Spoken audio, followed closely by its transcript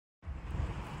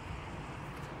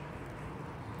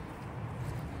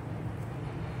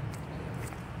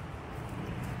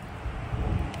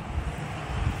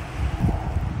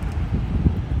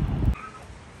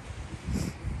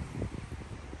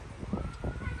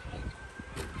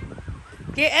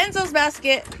Get Enzo's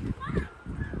basket.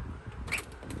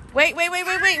 Wait. Come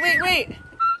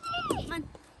on.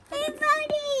 Hey,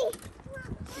 buddy.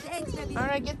 Get the eggs, baby. All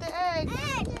right, get the eggs.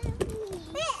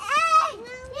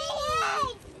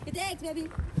 Get the eggs, baby.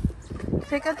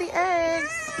 Pick up the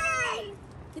eggs.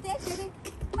 Get the eggs, baby.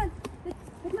 Come on.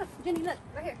 Pick them up. Jenny, look.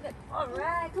 Right here. Look. All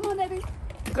right. Come on, baby.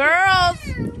 Girls.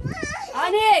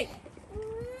 Honey.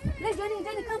 Look, Jenny,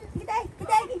 come. Get the egg. Get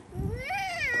the egg.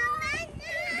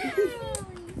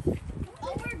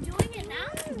 Oh, we're doing it now?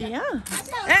 Yeah.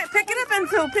 Hey, pick it up,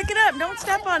 Enzo. Pick it up. Don't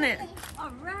step on it.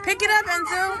 All right. Pick it up,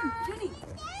 Enzo. Jenny.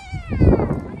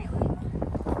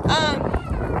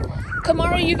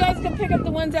 Kamara, you guys can pick up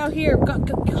the ones out here.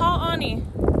 Call Ani.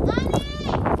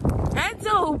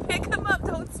 Enzo, pick them up.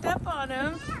 Don't step on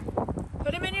them.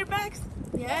 Put them in your bags.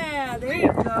 Yeah, there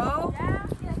you go.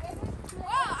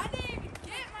 I didn't even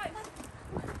get my...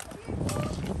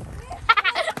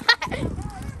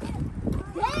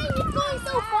 Dang, it's going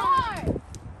so far.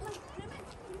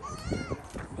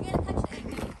 You gotta touch the egg,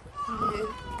 Jenny.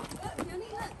 Look, Jenny,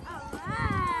 look. All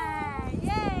right.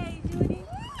 Yay, Judy.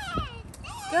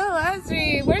 Go,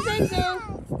 Ezri. Where's Enzo?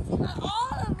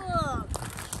 All of them.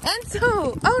 Enzo.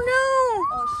 Oh,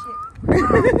 Oh, shit.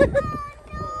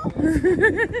 no.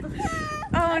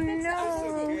 Oh, no.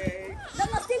 No,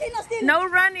 stealing. No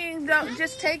running. Don't,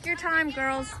 just take your time,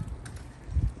 girls.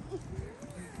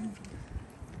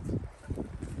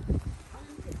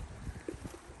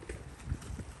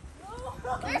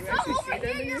 There's some over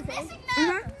here. You're missing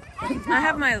them. I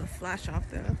have my flash off,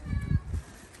 though.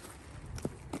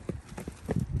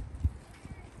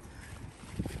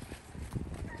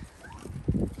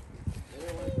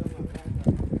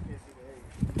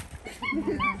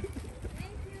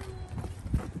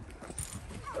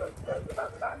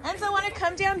 Enzo, want to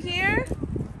come down here?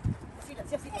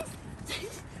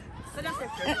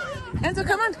 Enzo,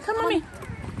 come on me.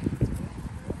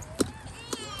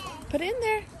 Put it in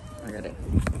there. I got it.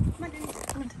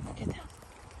 Come on, get down.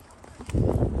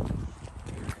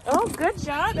 Oh, good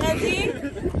job, Ezzy.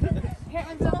 Here,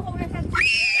 Enzo.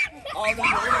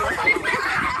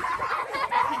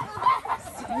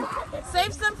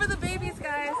 Save some for the babies,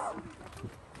 guys.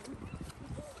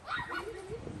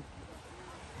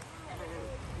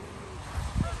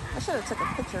 I should have took a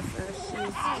picture first. Go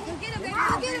get him, baby. Go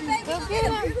get him, baby. Go get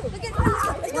him. Go get him.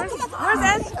 Let's go. Where's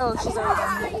Ed? Oh, she's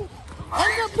already done.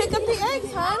 Enzo, pick up the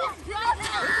eggs, hon.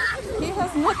 He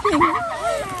has nothing.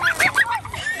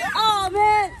 Oh,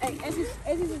 man. Hey,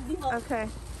 Ezzy's default. Okay.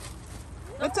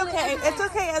 It's okay. It's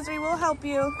okay, Ezri. We'll help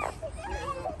you.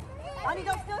 Honey,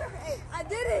 don't steal her eggs. I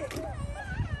did it.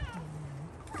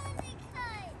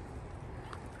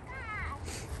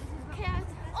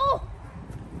 Oh!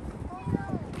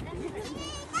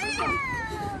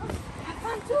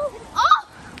 Oh!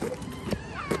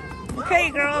 Okay,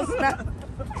 girls.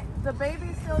 The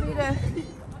babies still need to.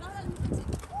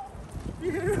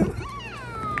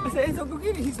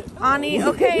 Ani,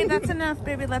 okay, that's enough,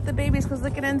 baby. Let the babies, because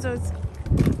look at Enzo's.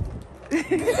 Crazy,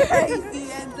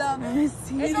 Enzo. Enzo's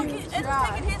taking his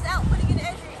out, putting it in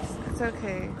Ezri's. It's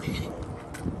okay.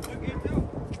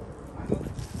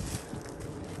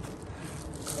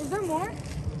 Is there more?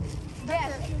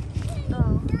 Yes.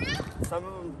 Oh, Some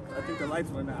of them, I think the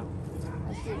lights went out.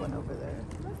 I see one over there.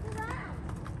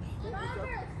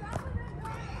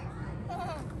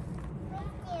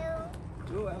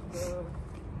 Two after.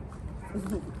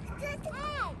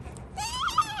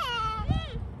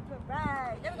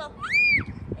 Right. There we go.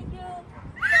 Thank you.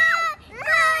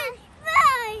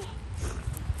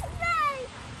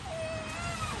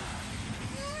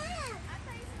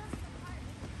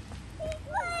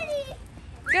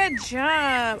 Good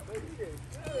job.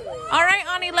 All right,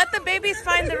 Ani, let the babies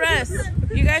find the rest.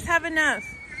 You guys have enough.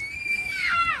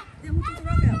 Then we'll take the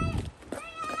rock out.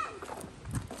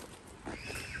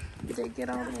 Did they get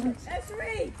all the ones?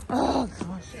 Ezri! Oh,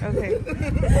 gosh. Okay.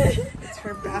 It's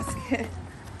her basket.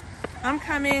 I'm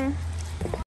coming.